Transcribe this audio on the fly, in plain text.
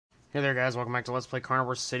Hey there guys, welcome back to Let's Play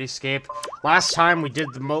Carnivores Cityscape. Last time we did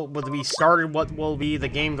we started what will be the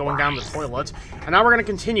game going down the toilet, and now we're gonna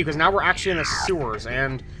continue, because now we're actually in the sewers,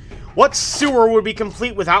 and what sewer would be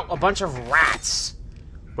complete without a bunch of rats?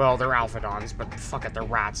 Well, they're alphadons, but fuck it, they're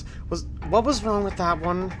rats. What was wrong with that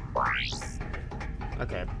one?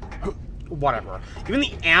 Okay. Whatever. Even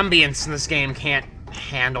the ambience in this game can't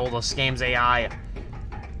handle this game's AI.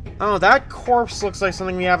 Oh, that corpse looks like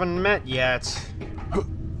something we haven't met yet.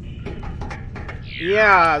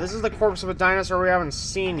 Yeah, this is the corpse of a dinosaur we haven't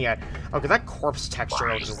seen yet. Okay, that corpse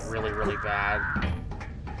texture looks really, really bad.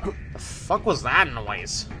 The fuck was that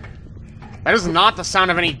noise? That is not the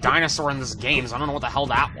sound of any dinosaur in this game, so I don't know what the hell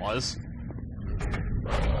that was.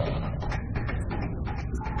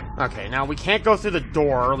 Okay, now we can't go through the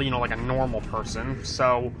door, you know, like a normal person,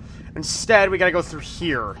 so instead we gotta go through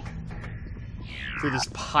here. Through this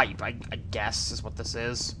pipe, I guess, is what this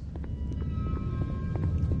is.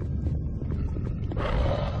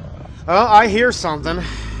 Oh, I hear something.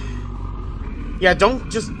 Yeah, don't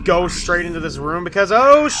just go straight into this room, because,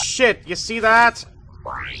 oh shit, you see that?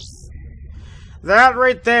 That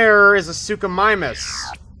right there is a Suchomimus.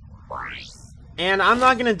 And I'm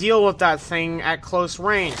not gonna deal with that thing at close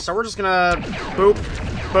range, so we're just gonna boop,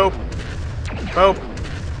 boop, boop.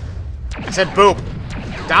 I said boop.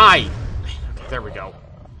 Die! Okay, there we go.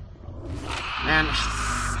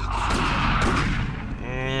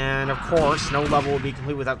 And of course, no level would be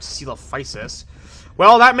complete without Coelophysis.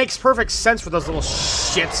 Well, that makes perfect sense for those little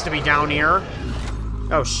shits to be down here.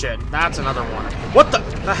 Oh shit, that's another one. What the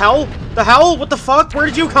hell? The hell? What the fuck? Where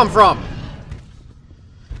did you come from?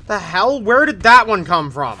 The hell? Where did that one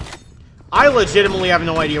come from? I legitimately have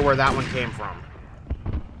no idea where that one came from.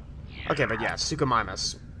 Okay, but yeah,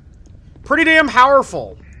 Suchomimus. Pretty damn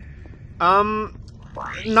powerful.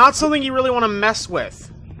 Not something you really want to mess with.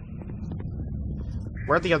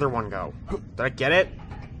 Where'd the other one go? Did I get it?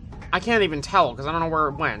 I can't even tell, because I don't know where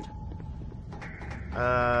it went.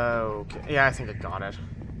 Okay. Yeah, I think I got it.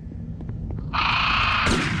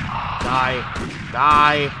 Die.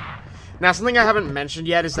 Die. Now, something I haven't mentioned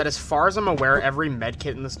yet is that as far as I'm aware, every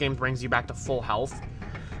medkit in this game brings you back to full health.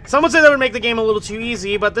 Some would say that would make the game a little too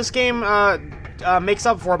easy, but this game makes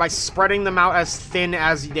up for it by spreading them out as thin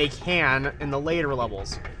as they can in the later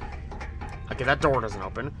levels. Okay, that door doesn't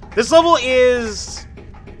open. This level is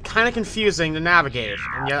kind of confusing to navigate,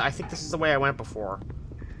 and yeah, I think this is the way I went before.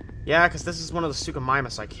 Yeah, because this is one of the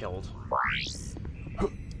Suchomimus I killed.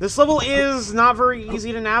 This level is not very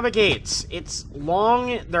easy to navigate. It's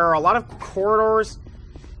long, there are a lot of corridors,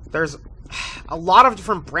 there's a lot of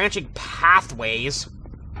different branching pathways.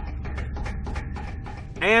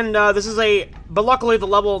 And this is but luckily the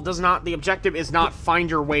level does not, the objective is not find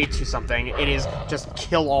your way to something, it is just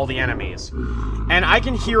kill all the enemies. And I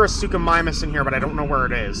can hear a Suchomimus in here, but I don't know where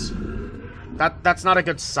it is. That's not a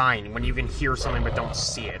good sign, when you can hear something but don't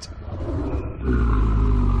see it.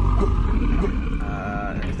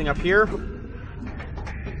 Anything up here?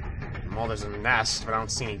 Well, there's a nest, but I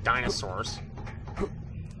don't see any dinosaurs.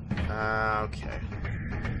 Okay.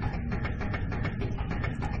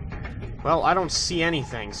 Well, I don't see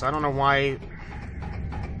anything, so I don't know why...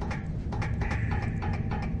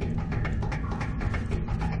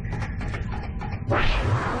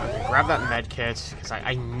 Grab that medkit, because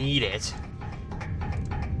I need it.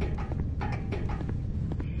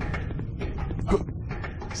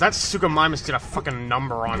 Because that Suchomimus did a fucking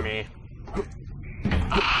number on me.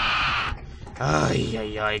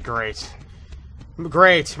 Ay, great.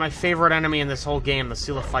 Great, my favorite enemy in this whole game, the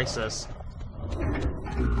Coelophysis.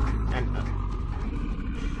 And...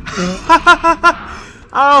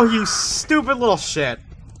 oh, you stupid little shit.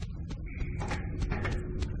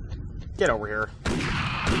 Get over here.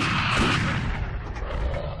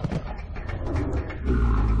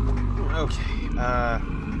 Okay,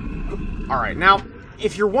 alright, now,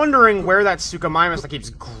 if you're wondering where that Suchomimus that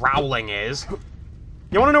keeps growling is,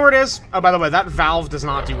 you wanna know where it is? Oh, by the way, that valve does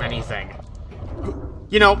not do anything.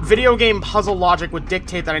 You know, video game puzzle logic would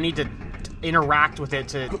dictate that I need to interact with it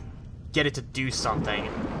to get it to do something.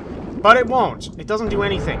 But it won't. It doesn't do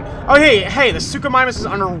anything. Oh, hey, the Suchomimus is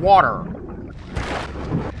underwater.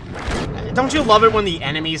 Don't you love it when the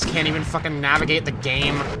enemies can't even fucking navigate the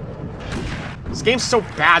game? This game's so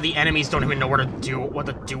bad, the enemies don't even know what to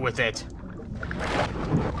do with it.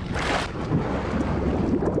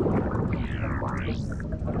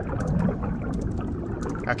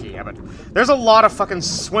 Okay, yeah, but there's a lot of fucking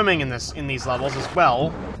swimming in these levels as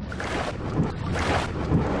well.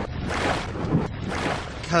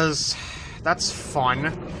 Because that's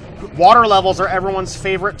fun. Water levels are everyone's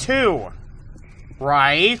favorite too.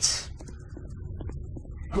 Right?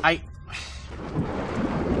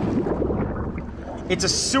 It's a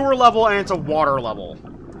sewer level and it's a water level.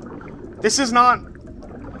 This does not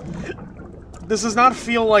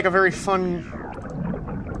feel like a very fun...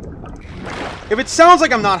 If it sounds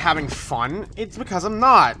like I'm not having fun, it's because I'm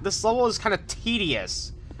not. This level is kind of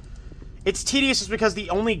tedious. It's tedious just because the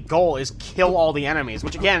only goal is kill all the enemies,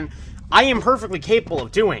 which again, I am perfectly capable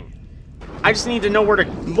of doing. I just need to know where to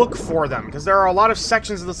look for them, because there are a lot of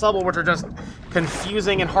sections of this level which are just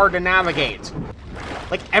confusing and hard to navigate.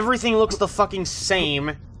 Like, everything looks the fucking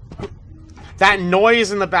same. That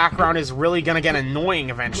noise in the background is really gonna get annoying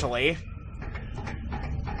eventually.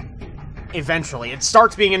 Eventually. It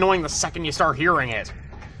starts being annoying the second you start hearing it.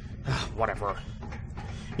 Whatever.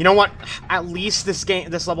 You know what? At least this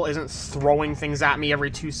level isn't throwing things at me every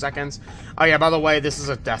 2 seconds. Oh yeah, by the way, this is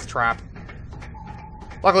a death trap.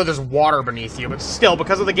 Luckily there's water beneath you, but still,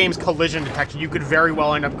 because of the game's collision detection, you could very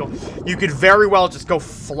well you could very well just go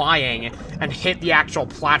flying and hit the actual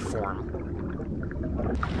platform.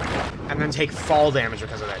 And then take fall damage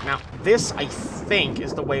because of it. Now, this, I think,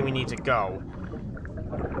 is the way we need to go.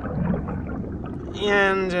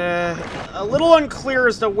 And, a little unclear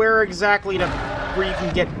as to where exactly where you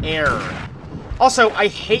can get air. Also, I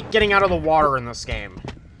hate getting out of the water in this game.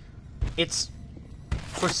 It's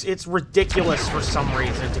ridiculous for some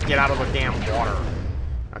reason to get out of the damn water.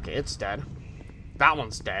 Okay, it's dead. That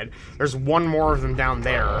one's dead. There's one more of them down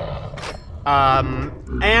there.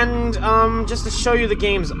 Just to show you the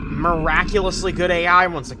game's miraculously good AI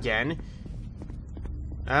once again.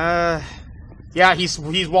 Yeah, he's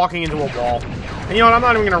walking into a wall. And you know what, I'm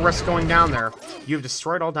not even gonna risk going down there. You've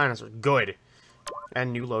destroyed all dinosaurs. Good.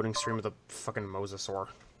 And new loading stream with a fucking mosasaur.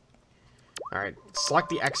 Alright, select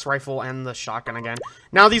the X-Rifle and the shotgun again.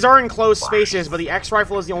 Now, these are enclosed spaces, but the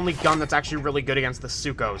X-Rifle is the only gun that's actually really good against the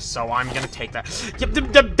Suchos, so I'm gonna take that.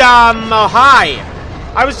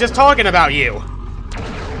 Hi! I was just talking about you!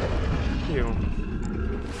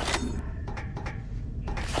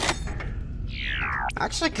 I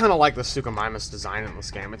actually kind of like the Suchomimus design in this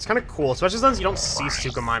game. It's kind of cool, especially since you don't see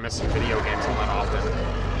Suchomimus in video games all that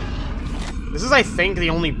often. This is, I think, the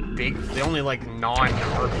only like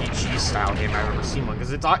non-RPG style game I've ever seen one,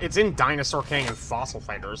 because it's in Dinosaur King and Fossil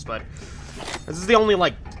Fighters, but this is the only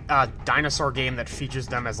like dinosaur game that features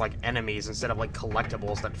them as like enemies instead of like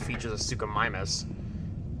collectibles that features a Suchomimus.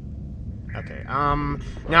 Okay,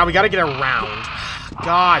 now we gotta get around.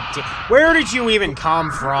 God damn, where did you even come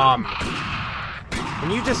from? Can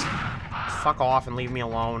you just fuck off and leave me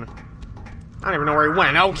alone? I don't even know where he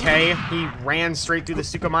went. Okay, he ran straight through the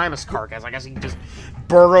Suchomimus carcass. I guess he just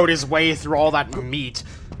burrowed his way through all that meat.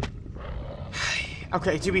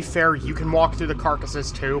 Okay, to be fair, you can walk through the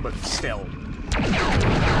carcasses too, but still.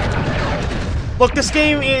 Look, this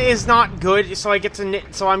game is not good, so I'm just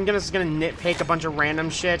gonna nitpick a bunch of random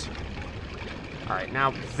shit. Alright,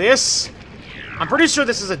 now this... I'm pretty sure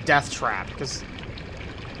this is a death trap, because...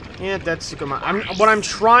 Yeah, that's Suchomimus. What I'm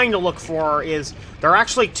trying to look for is... There are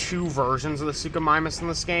actually two versions of the Suchomimus in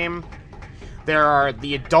this game. There are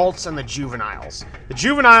the adults and the juveniles. The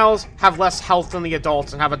juveniles have less health than the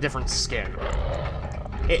adults and have a different skin.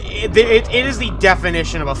 It is the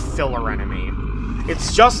definition of a filler enemy.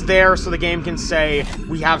 It's just there so the game can say,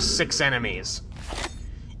 we have 6 enemies.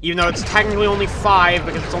 Even though it's technically only 5,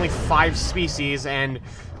 because it's only 5 species, and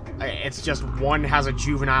it's just one has a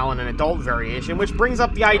juvenile and an adult variation, which brings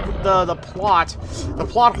up the plot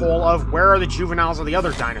hole of where are the juveniles of the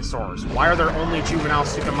other dinosaurs? Why are there only juvenile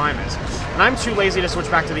Suchomimus? And I'm too lazy to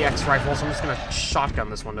switch back to the X-Rifle, so I'm just gonna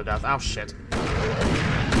shotgun this one to death. Oh, shit.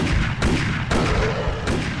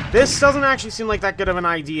 This doesn't actually seem like that good of an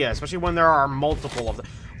idea, especially when there are multiple of them.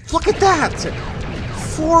 Look at that!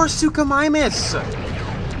 4 Suchomimus!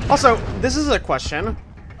 Also, this is a question.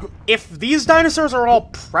 If these dinosaurs are all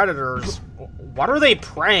predators, what are they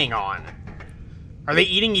preying on? Are they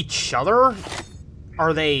eating each other?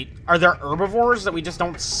 Are there herbivores that we just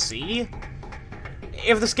don't see?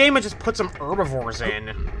 If this game had just put some herbivores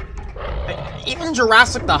in... Even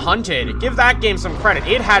Jurassic the Hunted, give that game some credit.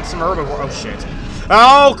 It had some herbivores. Oh, shit.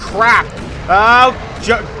 Oh, crap! Oh,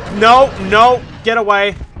 no, get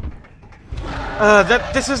away.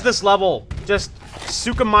 This is this level. Just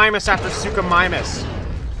Suchomimus after Suchomimus.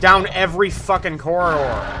 Down every fucking corridor.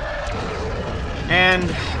 And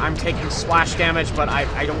I'm taking splash damage, but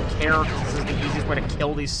I don't care. This is the easiest way to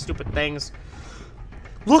kill these stupid things.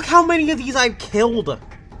 Look how many of these I've killed.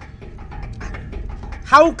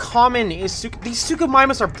 How common is these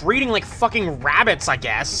Suchomimus are breeding like fucking rabbits, I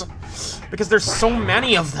guess. Because there's so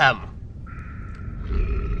many of them.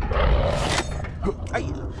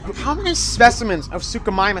 How many specimens of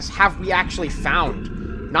Suchomimus have we actually found?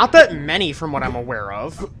 Not that many from what I'm aware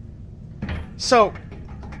of. So,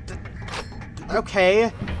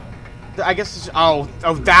 Okay. I guess... Oh,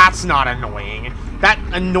 that's not annoying. That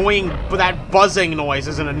buzzing noise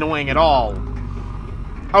isn't annoying at all.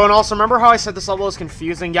 Oh, and also, remember how I said this level is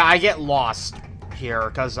confusing? Yeah, I get lost here,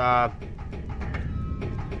 because, look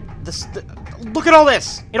at all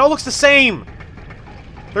this! It all looks the same!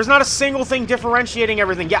 There's not a single thing differentiating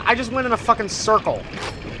everything. Yeah, I just went in a fucking circle.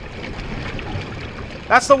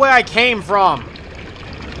 That's the way I came from.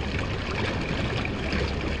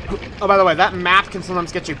 Oh, by the way, that map can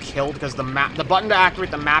sometimes get you killed because the button to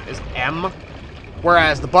activate the map is M,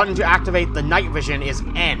 whereas the button to activate the night vision is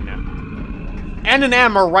N. N and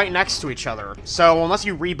M are right next to each other, so unless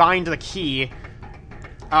you rebind the key,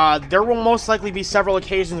 there will most likely be several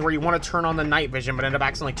occasions where you want to turn on the night vision, but end up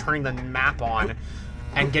accidentally turning the map on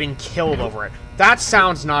and getting killed over it. That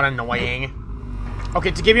sounds not annoying. Okay,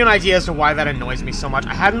 to give you an idea as to why that annoys me so much,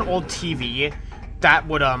 I had an old TV that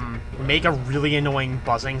would, make a really annoying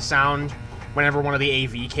buzzing sound whenever one of the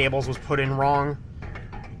AV cables was put in wrong.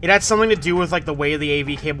 It had something to do with, like, the way the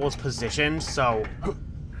AV cable was positioned, so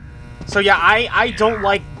yeah, I don't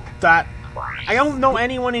like that. I don't know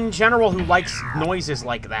anyone in general who likes noises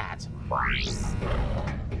like that.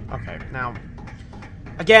 Okay, now,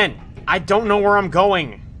 again, I don't know where I'm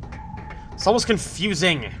going. It's almost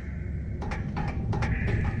confusing.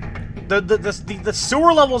 The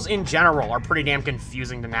sewer levels in general are pretty damn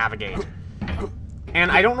confusing to navigate.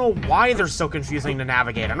 And I don't know why they're so confusing to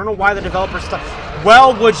navigate. I don't know why the developers stuff.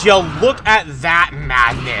 Well, would you look at that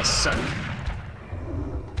madness?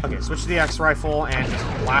 Okay, switch to the X-Rifle and just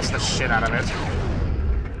blast the shit out of it.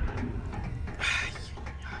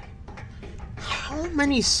 How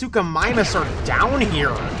many Suchomimus are down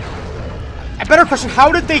here? A better question,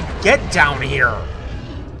 how did they get down here?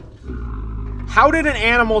 How did an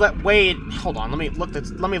animal that weighed... Hold on, let me look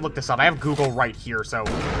this up. I have Google right here, so...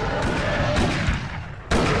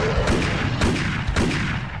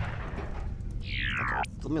 Okay,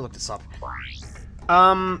 let me look this up.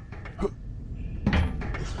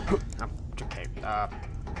 Okay,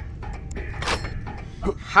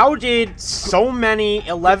 how did so many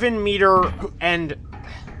 11-meter and...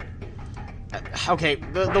 Okay,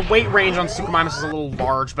 the weight range on Suchomimus is a little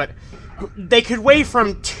large, but... They could weigh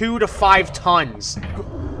from 2 to 5 tons.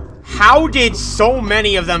 How did so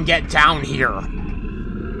many of them get down here?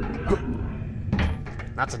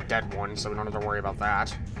 That's a dead one, so we don't have to worry about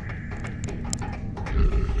that.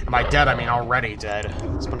 And by dead, I mean already dead.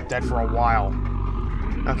 It's been dead for a while.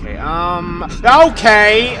 Okay,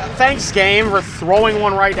 okay! Thanks, game, for throwing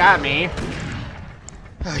one right at me.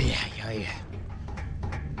 Oh, yeah. Okay,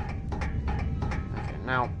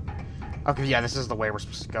 now... Okay, yeah, this is the way we're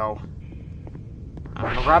supposed to go.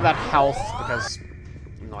 I'm gonna grab that health, because...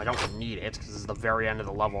 No, I don't need it, because this is the very end of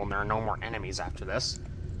the level, and there are no more enemies after this.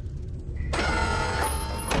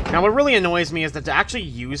 Now, what really annoys me is that to actually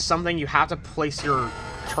use something, you have to place your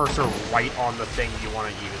cursor right on the thing you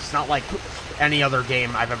want to use. It's not like any other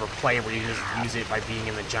game I've ever played where you just use it by being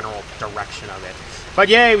in the general direction of it. But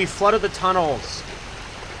yay, we flooded the tunnels!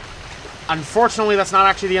 Unfortunately, that's not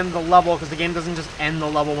actually the end of the level, because the game doesn't just end the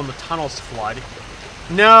level when the tunnels flood.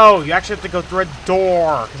 No, you actually have to go through a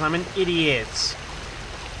door, because I'm an idiot.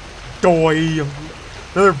 Doy.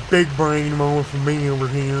 Another big brain moment for me over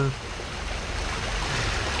here.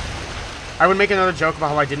 I would make another joke about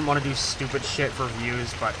how I didn't want to do stupid shit for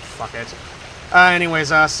views, but fuck it.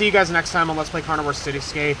 Anyways, see you guys next time on Let's Play Carnivores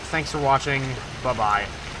Cityscape. Thanks for watching. Bye-bye.